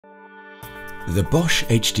The Bosch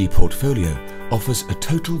HD portfolio offers a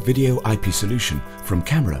total video IP solution from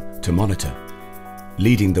camera to monitor.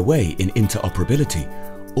 Leading the way in interoperability,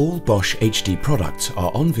 all Bosch HD products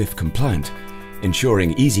are ONVIF compliant,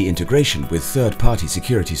 ensuring easy integration with third-party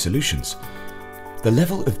security solutions. The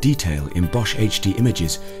level of detail in Bosch HD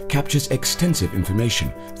images captures extensive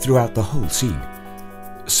information throughout the whole scene.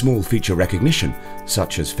 Small feature recognition,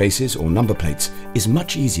 such as faces or number plates, is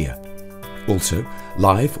much easier. Also,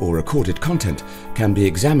 live or recorded content can be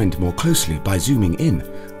examined more closely by zooming in,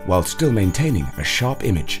 while still maintaining a sharp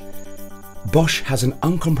image. Bosch has an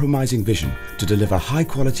uncompromising vision to deliver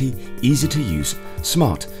high-quality, easy-to-use,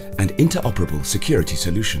 smart and interoperable security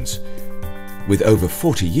solutions. With over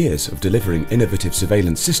 40 years of delivering innovative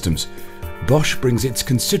surveillance systems, Bosch brings its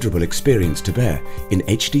considerable experience to bear in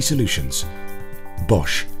HD solutions.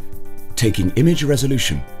 Bosch, taking image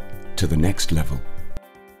resolution to the next level.